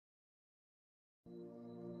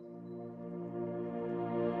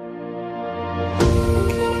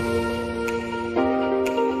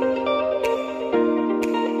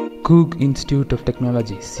Coorg Institute of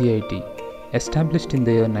Technology (CIT), established in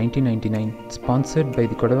the year 1999, sponsored by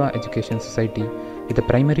the Kodava Education Society with the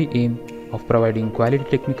primary aim of providing quality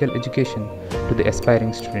technical education to the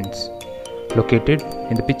aspiring students. Located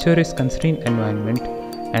in the picturesque constrained environment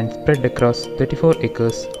and spread across 34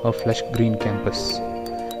 acres of lush green campus.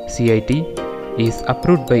 CIT is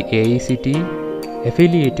approved by AICTE,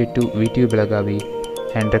 affiliated to VTU Belagavi,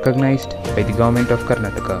 and recognized by the Government of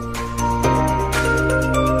Karnataka.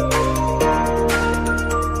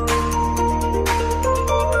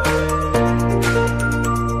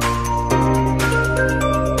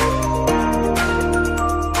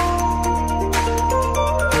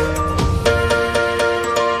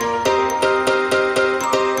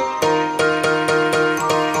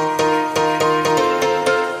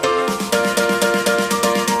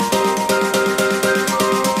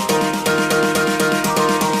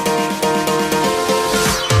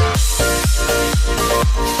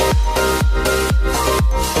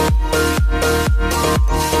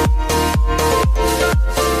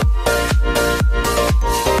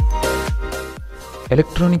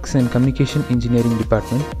 Electronics and Communication Engineering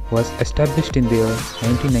Department was established in the year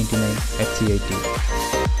 1999 at CIT.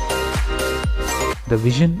 The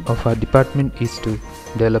vision of our department is to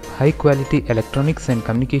develop high-quality electronics and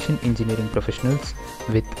communication engineering professionals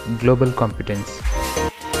with global competence.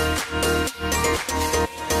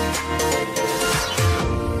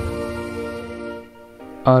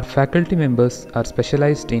 Our faculty members are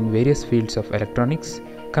specialized in various fields of electronics,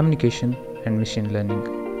 communication, and machine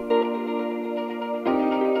learning.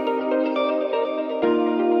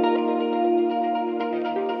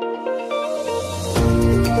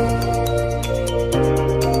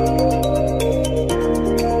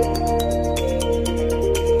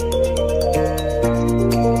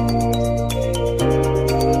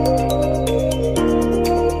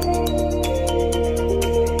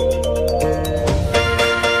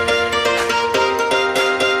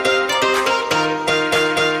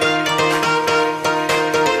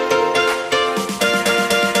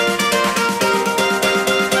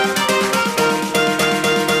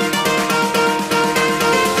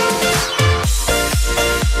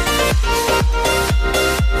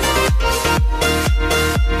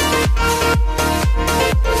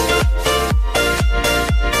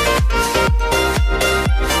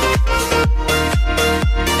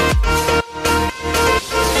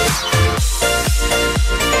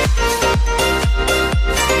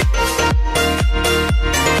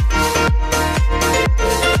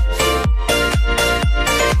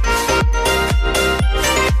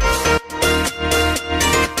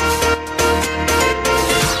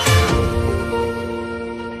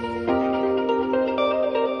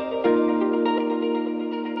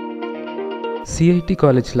 CIT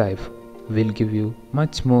college life will give you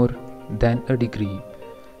much more than a degree.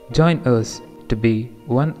 Join us to be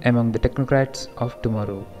one among the technocrats of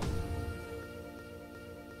tomorrow.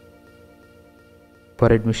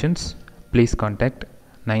 For admissions, please contact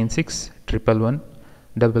 9611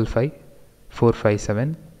 55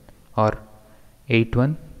 457 or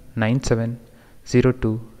 8197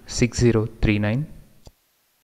 02 6039.